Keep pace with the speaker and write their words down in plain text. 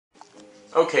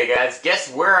Okay guys, guess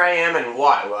where I am and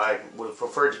why. Well, I would have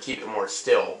preferred to keep it more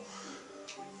still.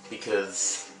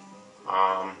 Because,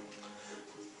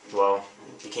 well,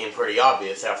 it became pretty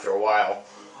obvious after a while.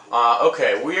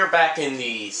 Okay, we are back in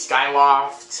the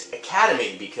Skyward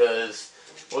Academy because,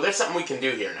 well, there's something we can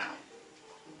do here now.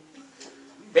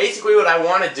 Basically what I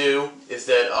want to do is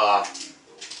that,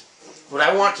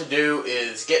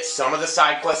 get some of the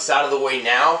side quests out of the way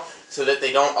now, so that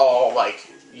they don't all, like,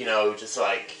 you know, just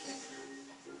like,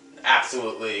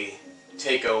 absolutely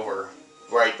take over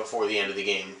right before the end of the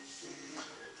game.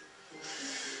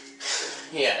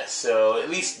 Yeah, so at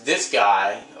least this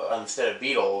guy, instead of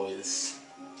Beetle, is...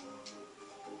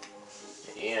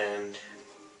 And...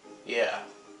 yeah.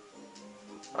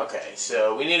 Okay,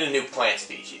 so we need a new plant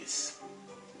species.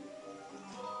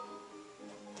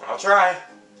 I'll try.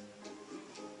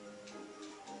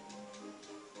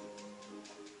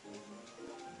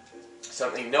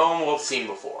 Something no one will have seen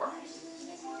before.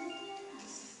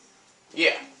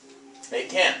 Yeah, they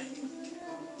can.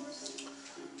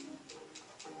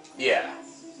 Yeah.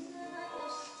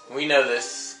 We know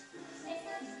this,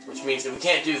 which means that we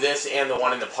can't do this and the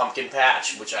one in the pumpkin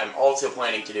patch, which I'm also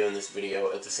planning to do in this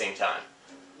video at the same time.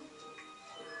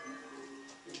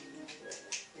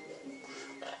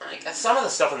 Like, some of the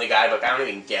stuff in the guidebook I don't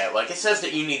even get. Like, it says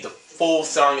that you need the full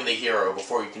Song of the Hero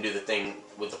before you can do the thing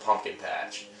with the pumpkin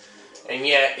patch. And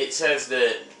yet, it says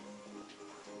that...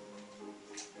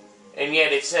 And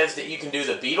yet, it says that you can do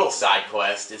the Beetle side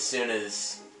quest as soon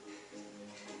as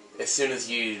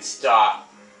you stop...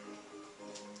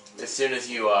 As soon as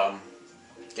you,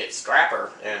 get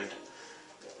Scrapper. And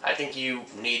I think you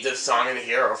need the Song of the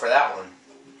Hero for that one.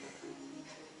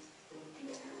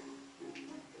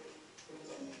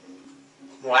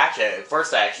 Well, actually, at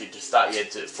first I actually just thought you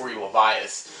had to free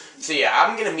Levias. So yeah,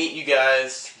 I'm gonna meet you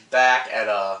guys back at,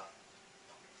 where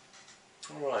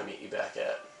will I meet you back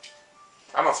at?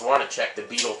 I almost want to check the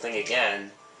Beetle thing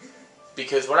again.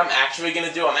 Because what I'm actually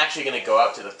gonna do, I'm actually gonna go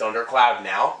out to the Thundercloud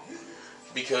now.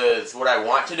 Because what I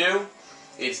want to do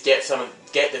is get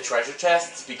the treasure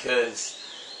chests, because,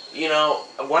 you know,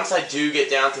 once I do get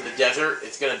down to the desert,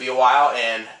 it's gonna be a while,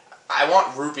 and I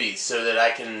want rupees so that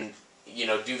I can, you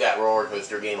know, do that roller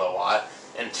coaster game a lot.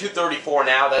 And 234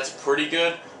 now, that's pretty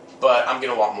good, but I'm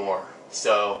gonna want more.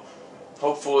 So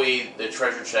hopefully the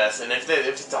treasure chest, and if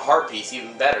it's a heart piece,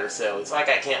 even better. So it's like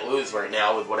I can't lose right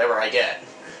now with whatever I get,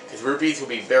 because rupees will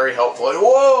be very helpful.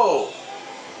 Whoa!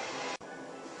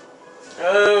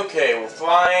 Okay, we're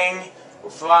flying,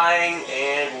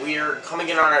 and we're coming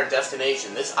in on our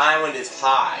destination. This island is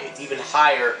high. It's even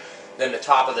higher than the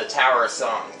top of the Tower of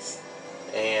Songs.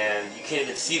 And you can't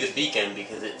even see the beacon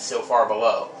because it's so far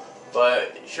below.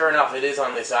 But sure enough, it is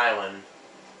on this island.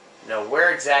 Now,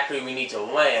 where exactly we need to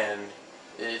land,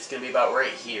 it's going to be about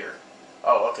right here.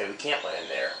 Oh, okay, we can't land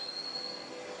there.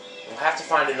 We'll have to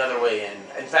find another way in.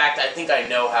 In fact, I think I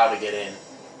know how to get in.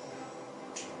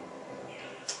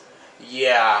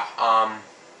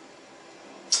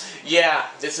 Yeah,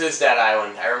 this is that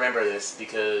island. I remember this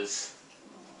because,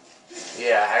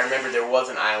 yeah, I remember there was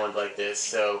an island like this,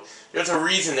 so there's a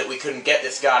reason that we couldn't get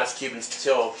this goddess cube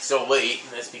until so late,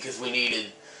 and that's because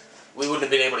we wouldn't have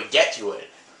been able to get to it.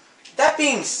 That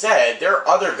being said, there are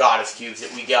other goddess cubes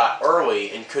that we got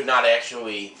early and could not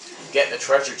actually get the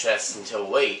treasure chests until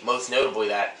late, most notably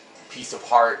that piece of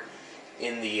heart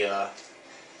in the,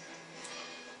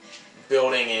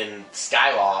 building in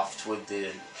Skyloft with the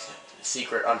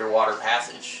secret underwater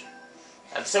passage.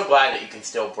 I'm so glad that you can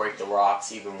still break the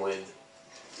rocks even with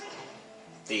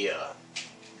the,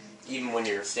 even when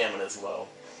your stamina is low,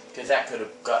 because that could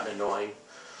have gotten annoying.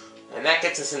 And that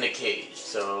gets us in the cage,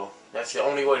 so that's the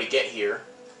only way to get here.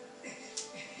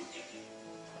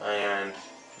 And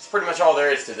it's pretty much all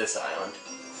there is to this island.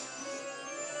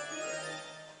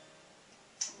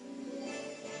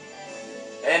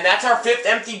 And that's our 5th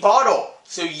empty bottle.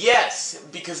 So yes,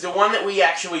 because the one that we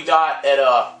actually got at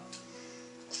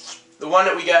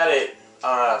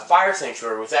Fire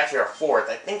Sanctuary was actually our 4th.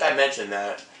 I think I mentioned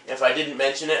that. If I didn't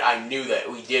mention it, I knew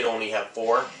that we did only have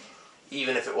 4,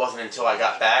 even if it wasn't until I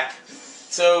got back.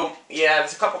 So yeah,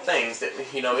 there's a couple things that,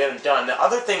 you know, we haven't done. The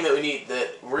other thing that we need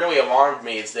that really alarmed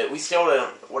me is that we still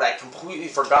don't. What I completely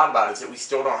forgot about is that we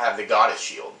still don't have the Goddess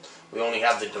Shield. We only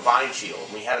have the Divine Shield.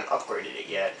 We haven't upgraded it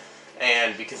yet.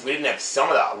 And because we didn't have some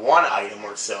of that one item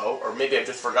or so, or maybe I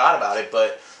just forgot about it,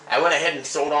 but I went ahead and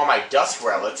sold all my Dusk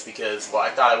Relics because, well, I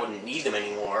thought I wouldn't need them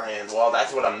anymore, and, well,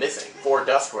 that's what I'm missing. 4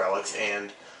 Dusk Relics,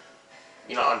 and,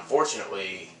 you know,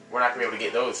 unfortunately, we're not going to be able to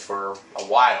get those for a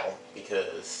while,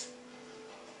 because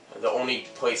the only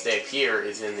place they appear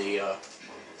is in the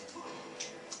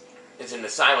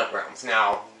Silent Realms.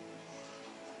 Now,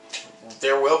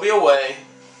 there will be a way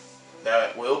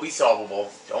that will be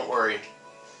solvable. Don't worry.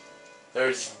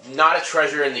 There's not a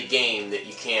treasure in the game that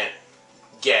you can't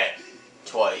get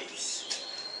twice.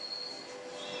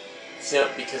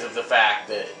 Simply because of the fact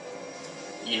that,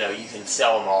 you know, you can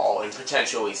sell them all and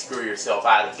potentially screw yourself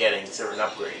out of getting certain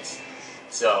upgrades.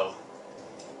 So,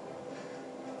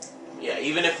 yeah,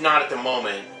 even if not at the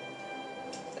moment,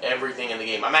 everything in the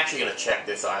game. I'm actually going to check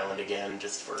this island again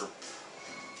just for...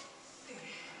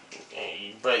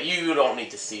 But you don't need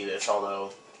to see this,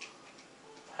 although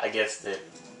I guess that...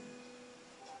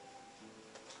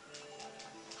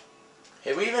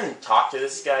 Have we even talked to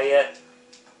this guy yet?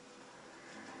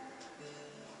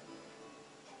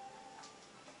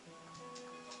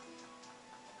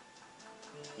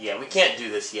 Yeah, we can't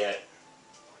do this yet.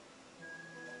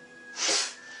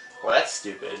 Well, that's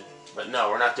stupid. But no,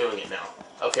 we're not doing it now.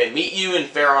 Okay, meet you in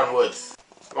Faron Woods.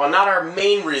 Well, not our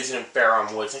main reason in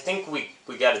Faron Woods. I think we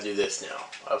gotta do this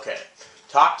now. Okay.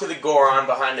 Talk to the Goron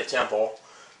behind the temple.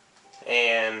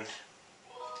 And...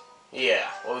 yeah,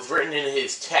 what was written in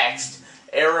his text,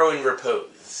 arrow in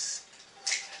repose.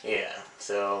 Yeah,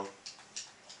 so...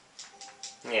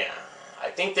 yeah, I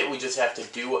think that we just have to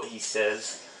do what he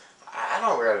says. I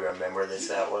don't really remember this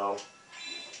that well.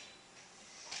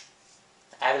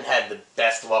 I haven't had the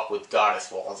best luck with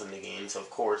goddess walls in the game, so of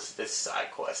course this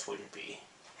side quest wouldn't be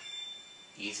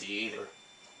easy either.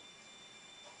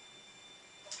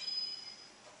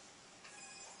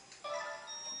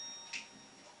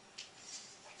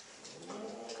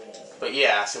 But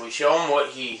yeah, so we show him what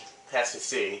he has to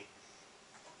see.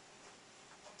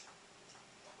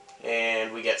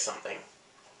 And we get something.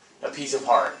 A piece of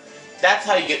heart. That's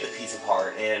how you get the piece of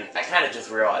heart, and I kind of just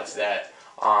realized that.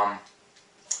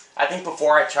 I think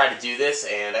before I tried to do this,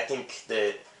 and I think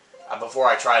that before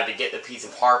I tried to get the piece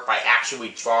of heart by actually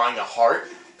drawing a heart,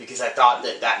 because I thought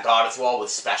that that goddess wall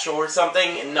was special or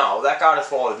something, and no, that goddess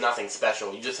wall is nothing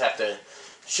special. You just have to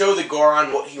show the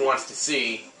Goron what he wants to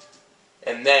see,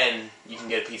 and then you can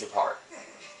get a piece of heart.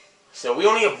 So we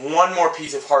only have one more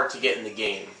piece of heart to get in the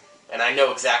game, and I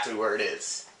know exactly where it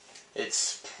is.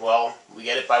 It's, well, we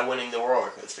get it by winning the roller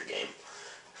coaster game.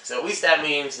 So at least that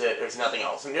means that there's nothing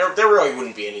else. And there really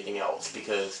wouldn't be anything else,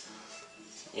 because,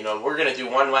 you know, we're going to do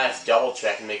one last double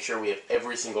check and make sure we have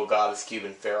every single goddess cube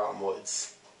in Faron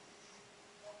Woods.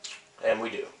 And we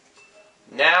do.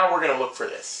 Now we're going to look for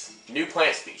this. New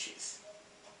plant species.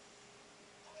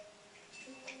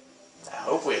 I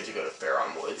hope we have to go to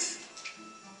Faron Woods.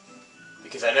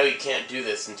 Because I know you can't do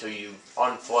this until you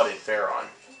unflooded Faron.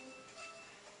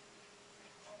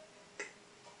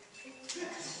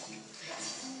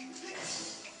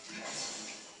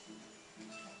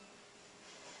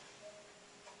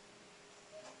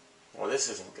 Well, this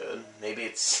isn't good. Maybe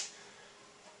it's...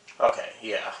 okay,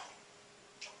 yeah.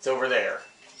 It's over there.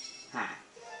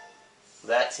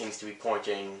 That seems to be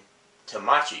pointing to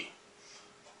Machi.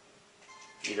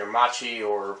 Either Machi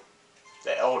or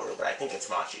the Elder, but I think it's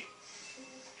Machi.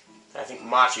 I think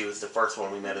Machi was the first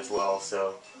one we met as well,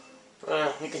 so...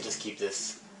 we can just keep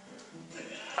this.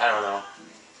 I don't know.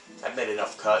 I've made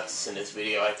enough cuts in this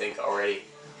video, I think, already.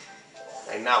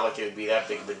 And not like it would be that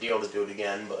big of a deal to do it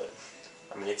again, but...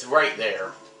 I mean, it's right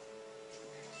there.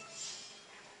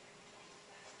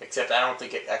 Except I don't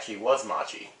think it actually was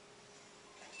Machi.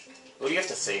 What do you have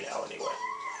to say now, anyway?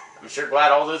 I'm sure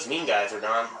glad all those mean guys are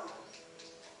gone.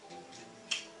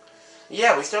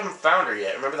 Yeah, we still haven't found her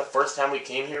yet. Remember the first time we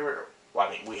came here? Well,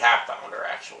 I mean, we have found her,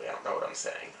 actually. I don't know what I'm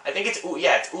saying. I think it's...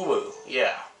 yeah, it's Ulu.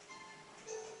 Yeah.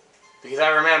 Because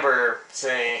I remember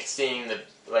seeing the...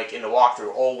 like, in the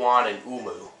walkthrough, Olwan and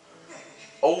Ulu.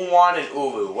 Olwan and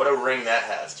Ulu, what a ring that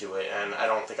has to it, and I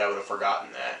don't think I would have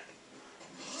forgotten that.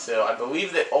 So I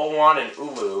believe that Olwan and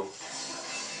Ulu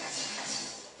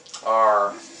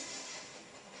are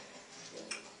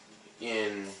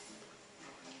in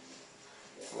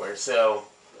where, so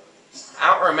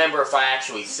I don't remember if I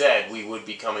actually said we would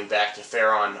be coming back to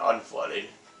Faron unflooded.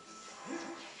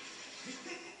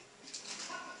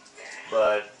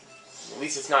 But at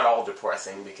least it's not all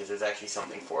depressing because there's actually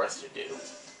something for us to do.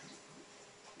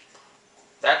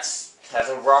 Has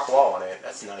a rock wall on it.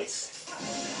 That's nice.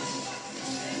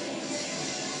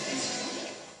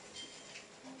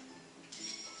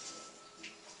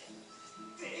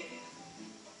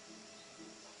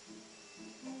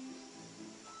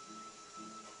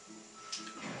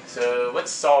 So let's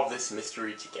solve this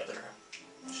mystery together,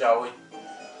 shall we?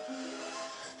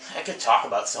 I could talk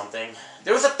about something.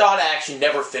 There was a thought I actually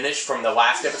never finished from the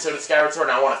last episode of Skyward Sword,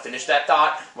 and I want to finish that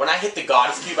thought. When I hit the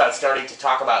Goddess Cube, I was starting to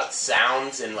talk about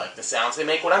sounds and like the sounds they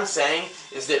make. What I'm saying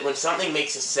is that when something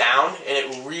makes a sound, and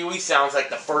it really sounds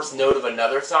like the first note of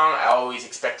another song, I always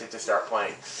expect it to start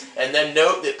playing. And then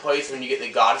note that plays when you get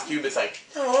the Goddess Cube, it's like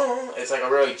a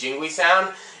really jingly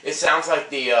sound. It sounds like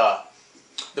the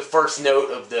first note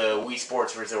of the Wii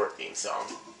Sports Resort theme song.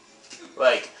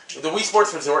 Like, the Wii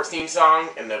Sports Resort theme song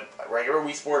and the regular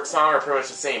Wii Sports song are pretty much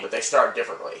the same, but they start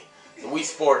differently. The Wii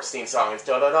Sports theme song is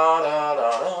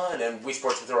da-da-da-da-da-da, and then Wii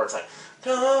Sports Resort is like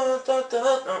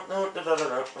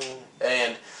da-da-da-da-da-da-da-da.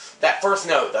 And that first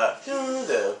note,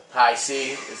 the high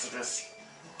C, is just,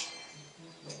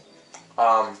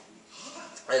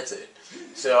 that's it.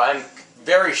 So I'm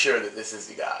very sure that this is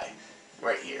the guy,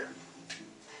 right here.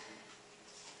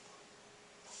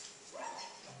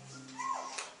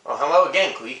 Oh, hello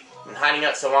again, Cleek. I've been hiding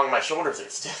out so long my shoulders are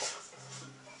stiff.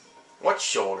 What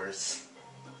shoulders?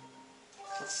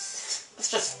 Let's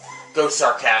just go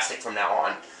sarcastic from now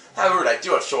on. How rude, I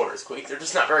do have shoulders, Cleek. They're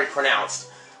just not very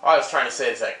pronounced. All I was trying to say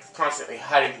is that constantly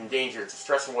hiding from danger is a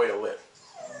stressful way to live.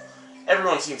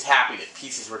 Everyone seems happy that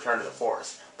peace has returned to the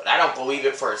forest, but I don't believe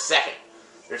it for a second.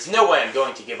 There's no way I'm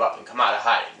going to give up and come out of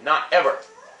hiding. Not ever.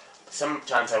 But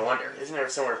sometimes I wonder, isn't there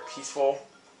somewhere peaceful?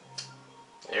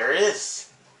 There is.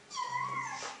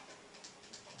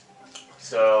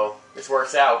 So, this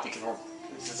works out because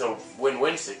this is a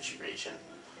win-win situation.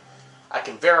 I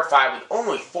can verify with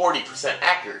only 40%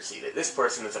 accuracy that this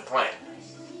person is a plant.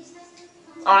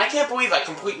 Oh, and I can't believe I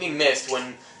completely missed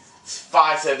when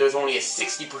 5 said there's only a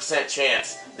 60%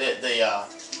 chance that the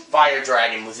fire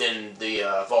dragon was in the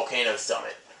volcano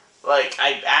summit. Like,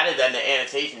 I added that in the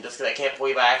annotation just because I can't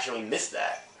believe I actually missed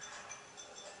that.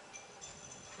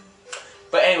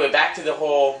 But anyway, back to the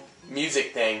whole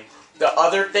music thing. The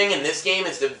other thing in this game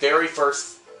is the very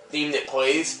first theme that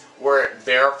plays, where it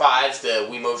verifies the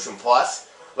Wii Motion Plus.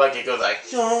 Like, it goes like,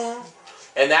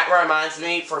 and that reminds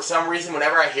me, for some reason,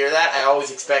 whenever I hear that, I always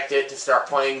expect it to start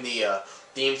playing the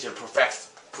theme to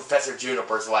Professor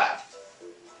Juniper's lab.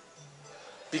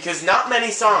 Because not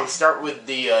many songs start with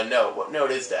the note. What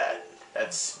note is that?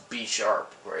 That's B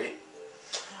sharp, right?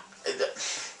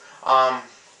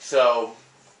 So...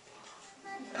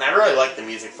 And I really like the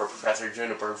music for Professor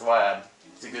Juniper's Lab.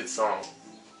 It's a good song.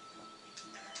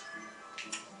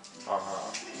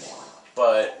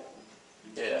 But,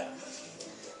 yeah.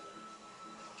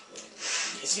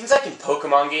 It seems like in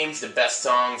Pokemon games, the best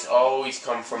songs always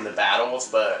come from the battles,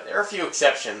 but there are a few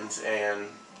exceptions, and,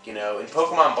 you know, in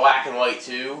Pokemon Black and White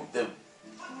 2, the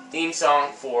theme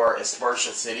song for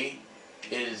Aspersha City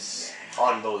is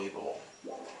unbelievable.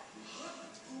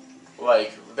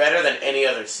 Like, better than any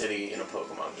other city in a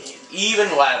Pokemon game.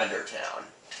 Even Lavender Town.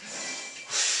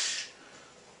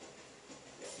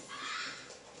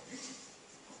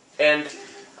 And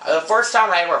the first time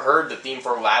I ever heard the theme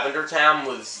for Lavender Town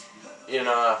was in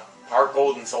Heart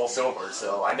Gold and Soul Silver,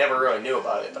 so I never really knew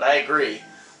about it. But I agree,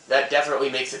 that definitely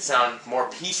makes it sound more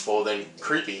peaceful than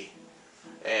creepy.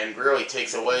 And really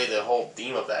takes away the whole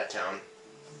theme of that town.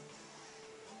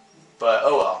 But,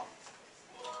 oh well.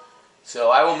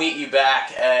 So I will meet you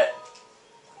back at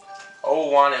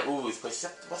Owan and Ooh's place.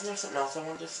 Wasn't there something else I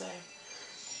wanted to say?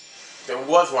 There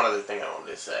was one other thing I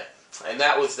wanted to say. And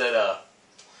that was that,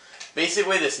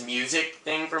 basically this music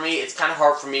thing for me, it's kind of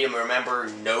hard for me to remember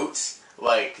notes,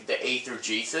 like the A through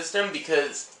G system,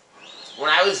 because when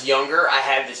I was younger, I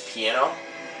had this piano.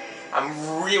 I'm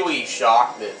really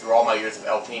shocked that through all my years of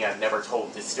LPing, I've never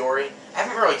told this story. I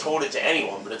haven't really told it to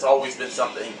anyone, but it's always been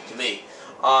something to me.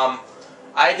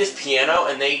 I had this piano,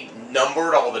 and they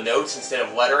numbered all the notes instead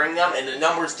of lettering them, and the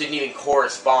numbers didn't even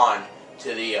correspond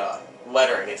to the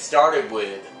lettering. It started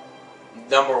with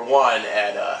number 1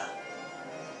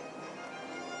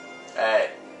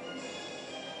 at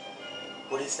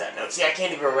what is that note? See, I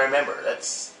can't even remember.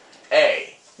 That's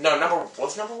A. No,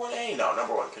 was number 1 A? No,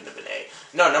 number 1 couldn't have been A.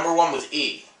 No, number 1 was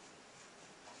E.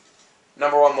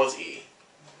 Number 1 was E.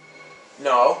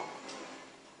 No.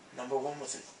 Number 1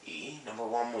 wasn't E. Number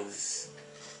 1 was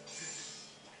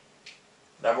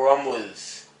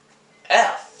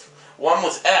F. 1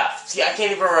 was F. See, I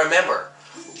can't even remember.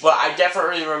 But I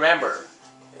definitely remember.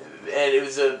 And it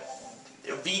was a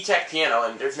VTech piano,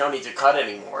 and there's no need to cut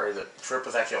anymore. The trip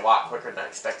was actually a lot quicker than I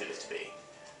expected it to be.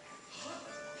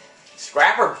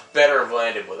 Scrapper better have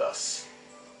landed with us.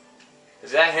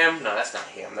 Is that him? No, that's not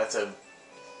him. That's a...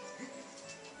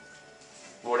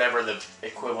 whatever the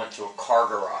equivalent to a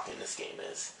Cargarok in this game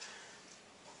is.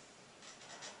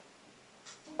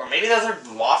 Or maybe those are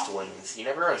loft wings. You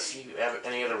never really see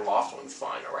any other loft wings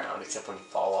flying around except when you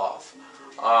fall off.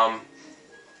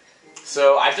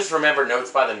 So I just remember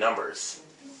notes by the numbers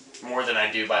more than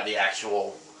I do by the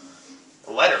actual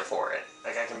letter for it.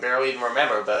 Like, I can barely even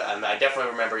remember, but I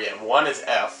definitely remember, yeah, 1 is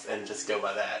F, and just go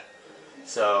by that.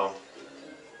 So,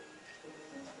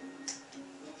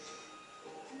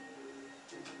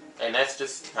 and that's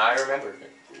just how I remember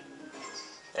it.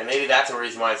 And maybe that's a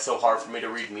reason why it's so hard for me to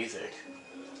read music.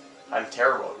 I'm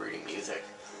terrible at reading music.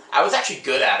 I was actually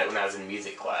good at it when I was in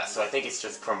music class, so I think it's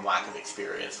just from lack of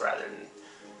experience rather than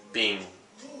being,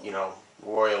 you know,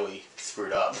 royally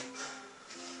screwed up.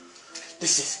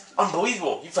 This is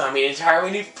unbelievable. You found me an entirely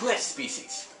new plant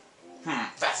species.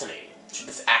 Fascinating. Should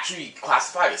this actually be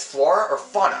classified as flora or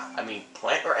fauna? I mean,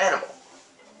 plant or animal?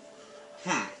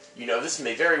 You know, this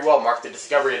may very well mark the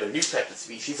discovery of a new type of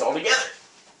species altogether.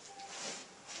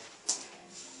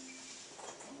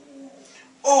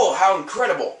 Oh, how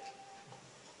incredible!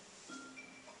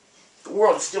 The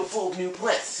world is still full of new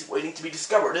plants, waiting to be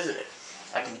discovered, isn't it?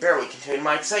 I can barely contain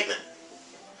my excitement.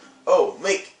 Oh,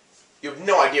 mate, you have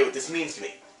no idea what this means to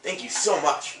me. Thank you so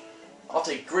much. I'll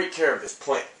take great care of this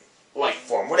plant, life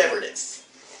form, whatever it is.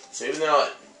 So even though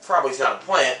it probably is not a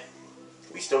plant,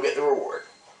 we still get the reward.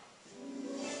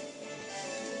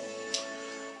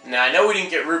 Now, I know we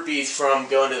didn't get rupees from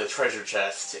going to the treasure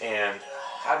chest, and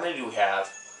how many do we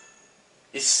have?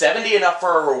 Is 70 enough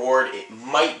for a reward? It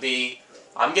might be.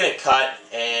 I'm going to cut,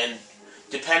 and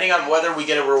depending on whether we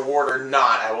get a reward or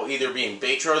not, I will either be in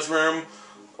Beatro's room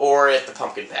or at the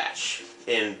pumpkin patch.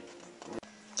 I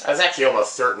was actually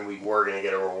almost certain we were going to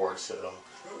get a reward, so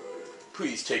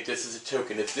please take this as a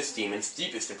token of this demon's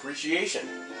deepest appreciation.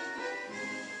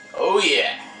 Oh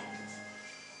yeah.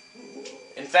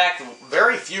 In fact,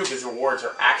 very few of his rewards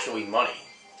are actually money.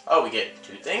 Oh, we get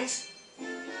 2 things?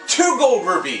 2 gold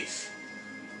rupees!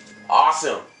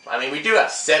 Awesome. I mean, we do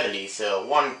have 70, so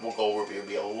 1 gold rupee would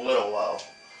be a little low.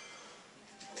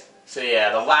 So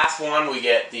yeah, the last one we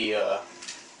get the,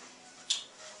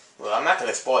 well, I'm not going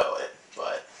to spoil it,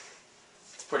 but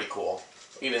it's pretty cool.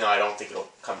 Even though I don't think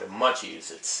it'll come to much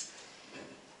use, it's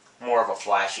more of a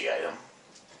flashy item.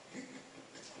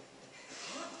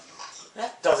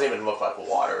 That doesn't even look like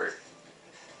water.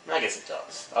 I guess it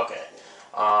does. Okay.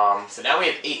 So now we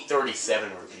have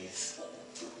 837 rupees.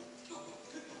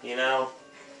 You know,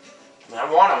 I mean,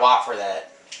 I want a lot for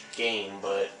that game,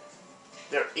 but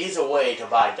there is a way to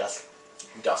buy dusk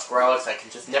relics. I can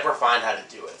just never find how to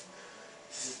do it.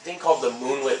 This is a thing called the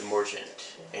Moonlit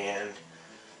Merchant, and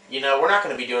you know, we're not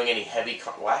going to be doing any heavy.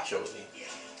 Well, actually,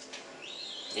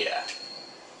 yeah,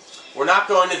 we're not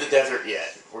going to the desert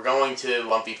yet. We're going to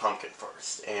Lumpy Pumpkin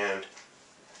first, and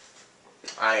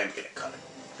I am going to cut it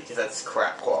because that's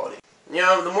crap quality. You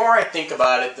know, the more I think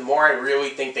about it, the more I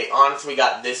really think they honestly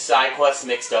got this side quest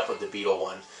mixed up with the beetle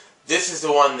one. This is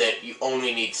the one that you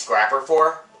only need Scrapper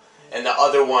for, and the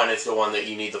other one is the one that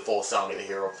you need the full Song of the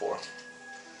Hero for.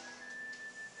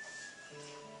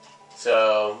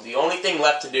 So, the only thing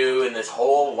left to do in this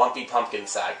whole Lumpy Pumpkin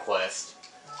side quest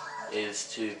is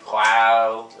to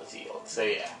plow the field. So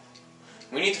yeah,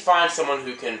 we need to find someone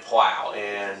who can plow,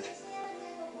 and,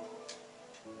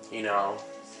 you know,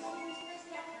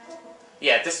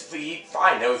 yeah, this, he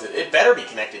probably knows it. It better be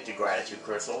connected to gratitude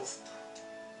crystals.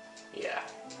 Yeah.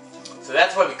 So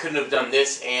that's why we couldn't have done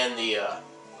this and the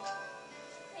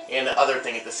other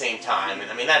thing at the same time.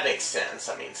 And I mean, that makes sense.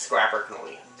 I mean, Scrapper can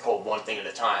only hold one thing at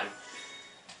a time,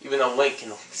 even though Link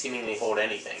can seemingly hold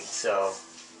anything. So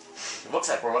it looks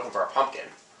like we're looking for a pumpkin.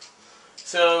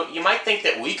 So you might think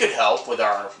that we could help with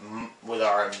our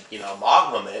you know,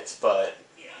 Mogma mitts, but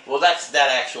well, that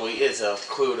actually is a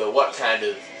clue to what kind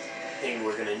of thing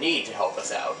we're going to need to help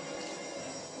us out.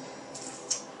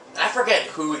 I forget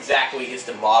who exactly is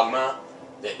the Mogma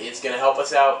that is going to help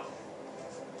us out,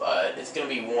 but it's going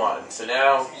to be one. So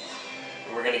now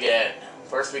we're going to get,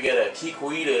 first we get a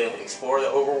Kikui to explore the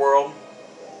overworld.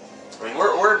 I mean,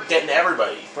 we're getting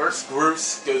everybody. First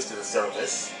Groose goes to the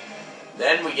surface,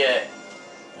 then we get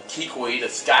a Kikui to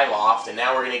Skyloft, and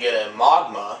now we're going to get a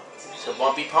Mogma to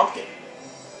Lumpy Pumpkin.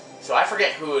 So I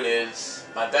forget who it is.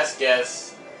 My best guess,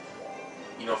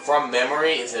 you know, from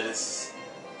memory, is that it's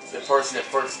the person that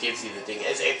first gives you the thing.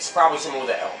 It's probably someone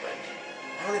with an element.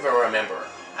 I don't even remember.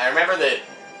 I remember that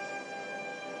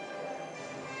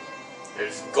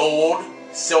there's gold,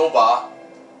 silver,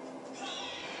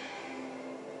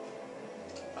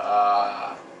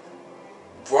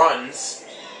 bronze.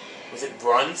 Was it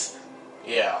bronze?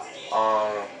 Yeah.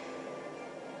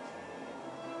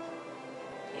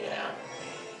 Yeah.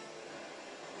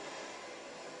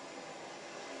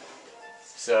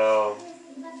 So,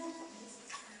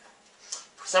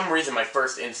 for some reason, my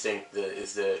first instinct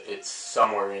is that it's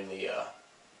somewhere in the,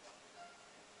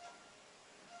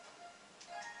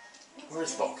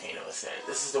 Where's Volcano Ascent?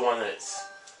 This is the one that's...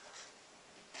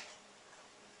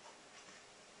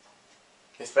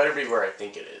 It's better be where I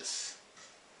think it is.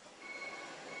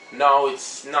 No,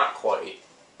 it's not quite,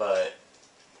 but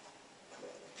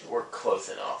we're close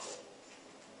enough.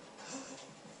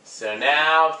 So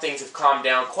now things have calmed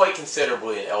down quite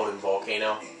considerably in Elden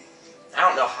Volcano. I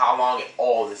don't know how long at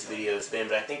all this video has been,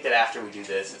 but I think that after we do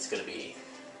this, it's going to be...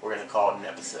 We're going to call it an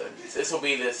episode. So this will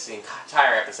be this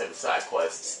entire episode of side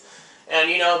quests. And,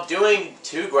 you know, doing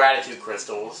 2 gratitude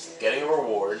crystals, getting a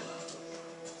reward,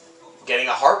 getting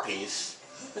a heart piece,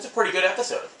 it's a pretty good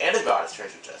episode. And a goddess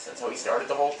treasure chest. That's how we started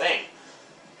the whole thing.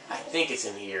 I think it's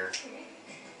in here.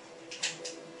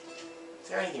 Is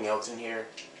there anything else in here?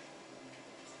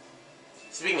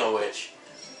 Speaking of which,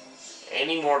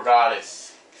 any more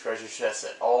goddess treasure chests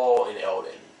at all in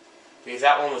Elden? Because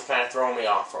that one was kind of throwing me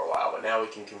off for a while, but now we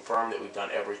can confirm that we've done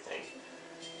everything.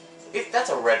 That's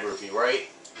a red rupee, right?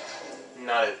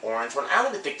 Not an orange one. I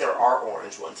don't even think there are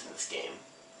orange ones in this game.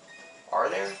 Are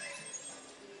there?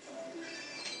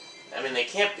 I mean, they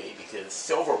can't be, because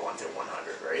silver ones are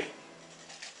 100, right?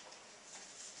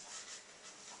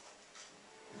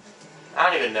 I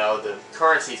don't even know. The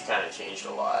currency's kind of changed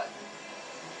a lot.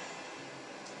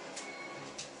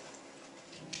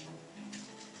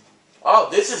 Oh,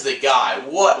 this is the guy.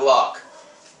 What luck.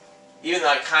 Even though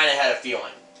I kind of had a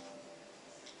feeling.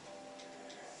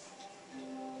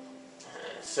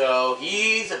 So,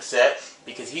 he's upset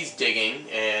because he's digging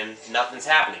and nothing's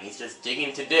happening. He's just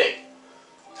digging to dig.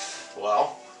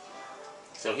 Well,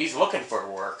 so he's looking for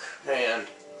work. And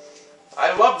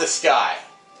I love the sky.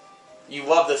 You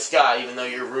love the sky even though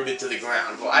you're rooted to the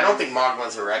ground. Well, I don't think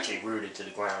Mogwans are actually rooted to the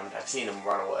ground. I've seen them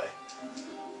run away.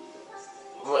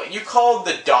 Well, you called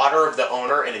the daughter of the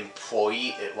owner an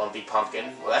employee at Lumpy Pumpkin?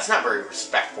 Well, that's not very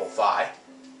respectful, Fi.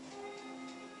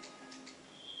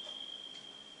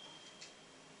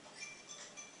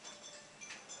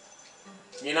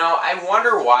 You know, I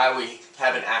wonder why we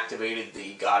haven't activated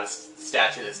the goddess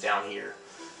statue that's down here.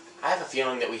 I have a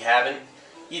feeling that we haven't.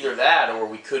 Either that, or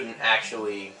we couldn't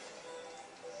actually...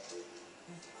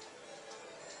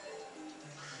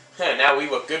 Now we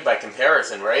look good by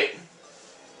comparison, right?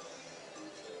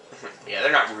 Yeah,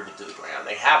 they're not rooted to the ground.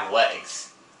 They have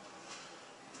legs.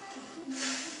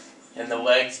 And the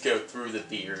legs go through the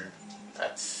beard.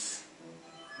 That's...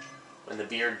 when the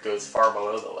beard goes far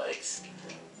below the legs.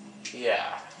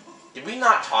 Yeah. Did we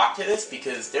not talk to this?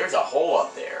 Because there's a hole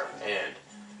up there, and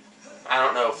I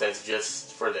don't know if that's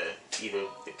just for the either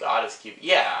the goddess cube.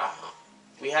 Yeah,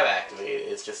 we have activated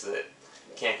it. It's just that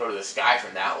you can't go to the sky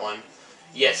from that one.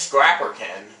 Yet Scrapper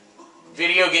can.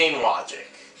 Video game logic.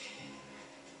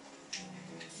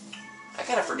 I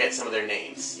kind of forget some of their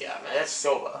names. Yeah, man, that's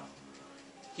Silva.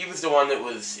 He was the one that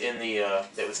was in the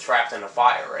that was trapped in the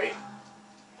fire, right?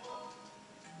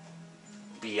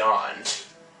 Beyond.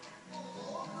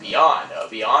 Beyond?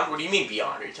 Beyond? What do you mean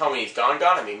beyond? Are you telling me he's gone?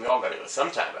 I mean, we all gotta go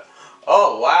sometime. But...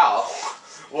 oh, wow.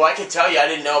 Well, I can tell you I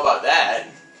didn't know about that.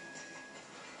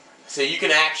 So you can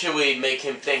actually make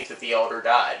him think that the Elder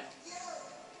died.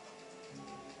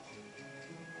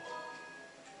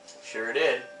 Sure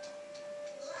did.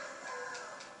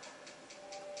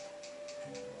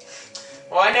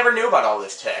 Well, I never knew about all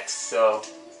this text, so...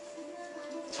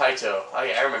 Taito. Oh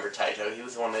yeah, I remember Taito. He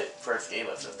was the one that first gave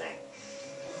us the thing.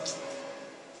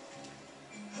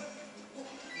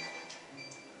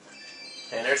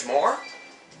 And there's more?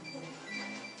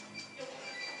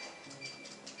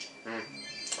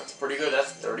 That's pretty good.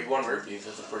 That's 31 rupees.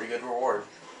 That's a pretty good reward.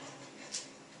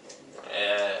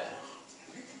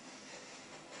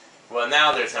 Well,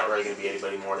 now there's not really going to be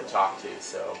anybody more to talk to,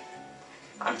 so...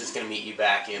 I'm just going to meet you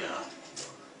back in,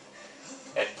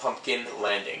 at Pumpkin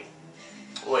Landing.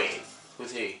 Wait,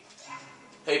 who's he?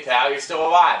 Hey pal, you're still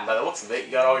alive, and by the looks of it,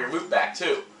 you got all your loot back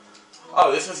too.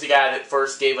 Oh, this was the guy that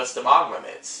first gave us the Magma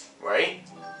mitts, right?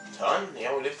 Ton?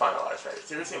 Yeah, we did find a lot of treasure.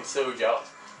 Seriously, I'm so jealous.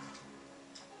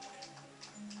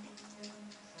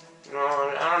 No,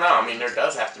 I don't know. I mean, there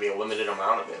does have to be a limited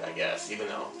amount of it, I guess, even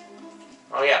though...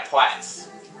 oh yeah, plats.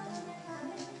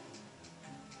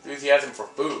 Enthusiasm for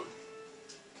food.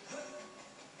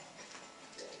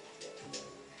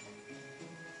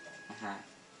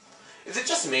 Is it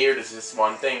just me, or does this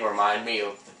one thing remind me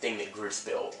of the thing that Groose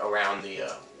built around the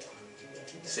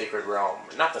Sacred Realm?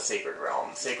 Not the Sacred Realm,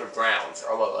 Sacred Grounds.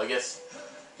 Although, I guess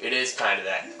it is kind of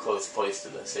that close place to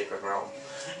the Sacred Realm.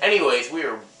 Anyways, we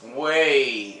are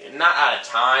way, not out of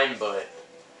time, but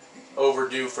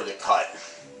overdue for the cut.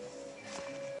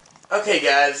 Okay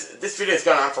guys, this video's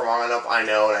gone on for long enough, I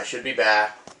know, and I should be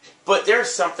back. But there's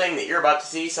something that you're about to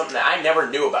see, something that I never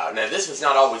knew about. Now, this was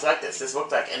not always like this. This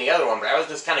looked like any other one, but I was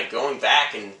just kind of going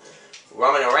back and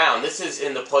roaming around. This is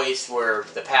in the place where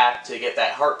the path to get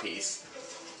that heart piece.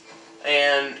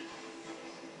 And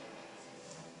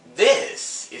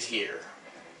this is here.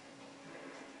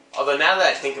 Although now that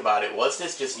I think about it, was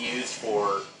this just used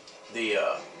for the,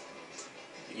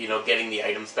 you know, getting the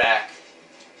items back?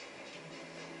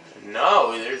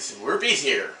 No, there's rupees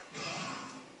here.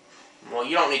 Well,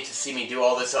 you don't need to see me do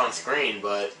all this on screen,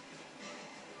 but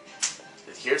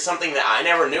here's something that I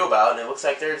never knew about, and it looks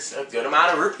like there's a good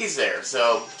amount of rupees there.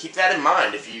 So keep that in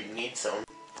mind if you need some.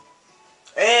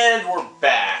 And we're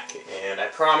back, and I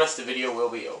promise the video will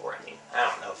be over. I mean, I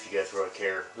don't know if you guys really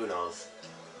care. Who knows?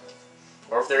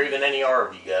 Or if there even any are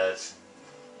of you guys.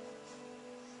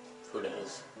 Who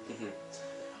knows?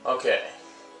 Okay.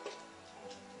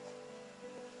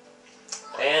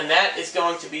 And that is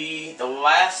going to be the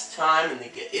last time in the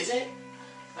game. Is it?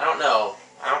 I don't know.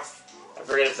 I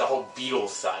forget if it's a whole Beatles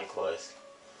side quest.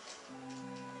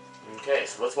 Okay,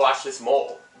 so let's watch this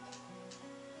mole.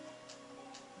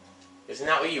 Isn't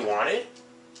that what you wanted?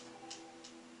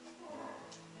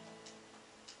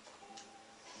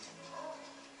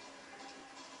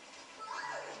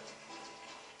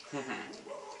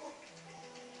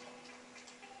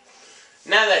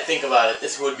 Now that I think about it,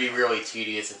 this would be really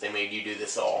tedious if they made you do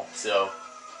this all, so.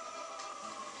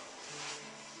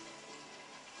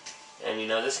 And you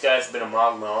know, this guy's been a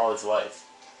Mogma all his life.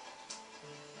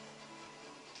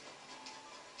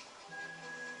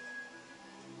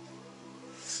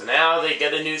 So now they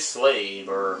get a new slave,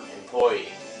 or employee.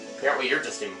 Apparently you're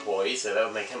just an employee, so that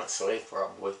would make him a slave,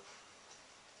 probably.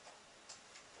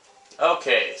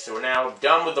 Okay, so we're now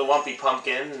done with the lumpy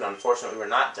pumpkin. Unfortunately, we're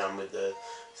not done with the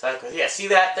side quest. Yeah, see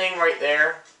that thing right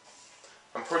there?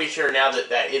 I'm pretty sure now that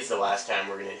that is the last time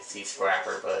we're going to see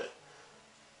Scrapper, but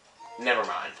never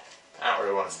mind. I don't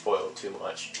really want to spoil it too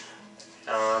much.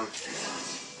 Well,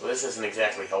 this isn't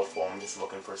exactly helpful. I'm just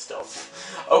looking for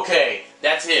stealth. Okay,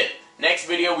 that's it. Next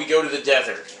video, we go to the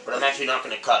desert. But I'm actually not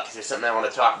going to cut because there's something I want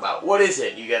to talk about. What is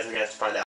it? You guys are going to have to find out.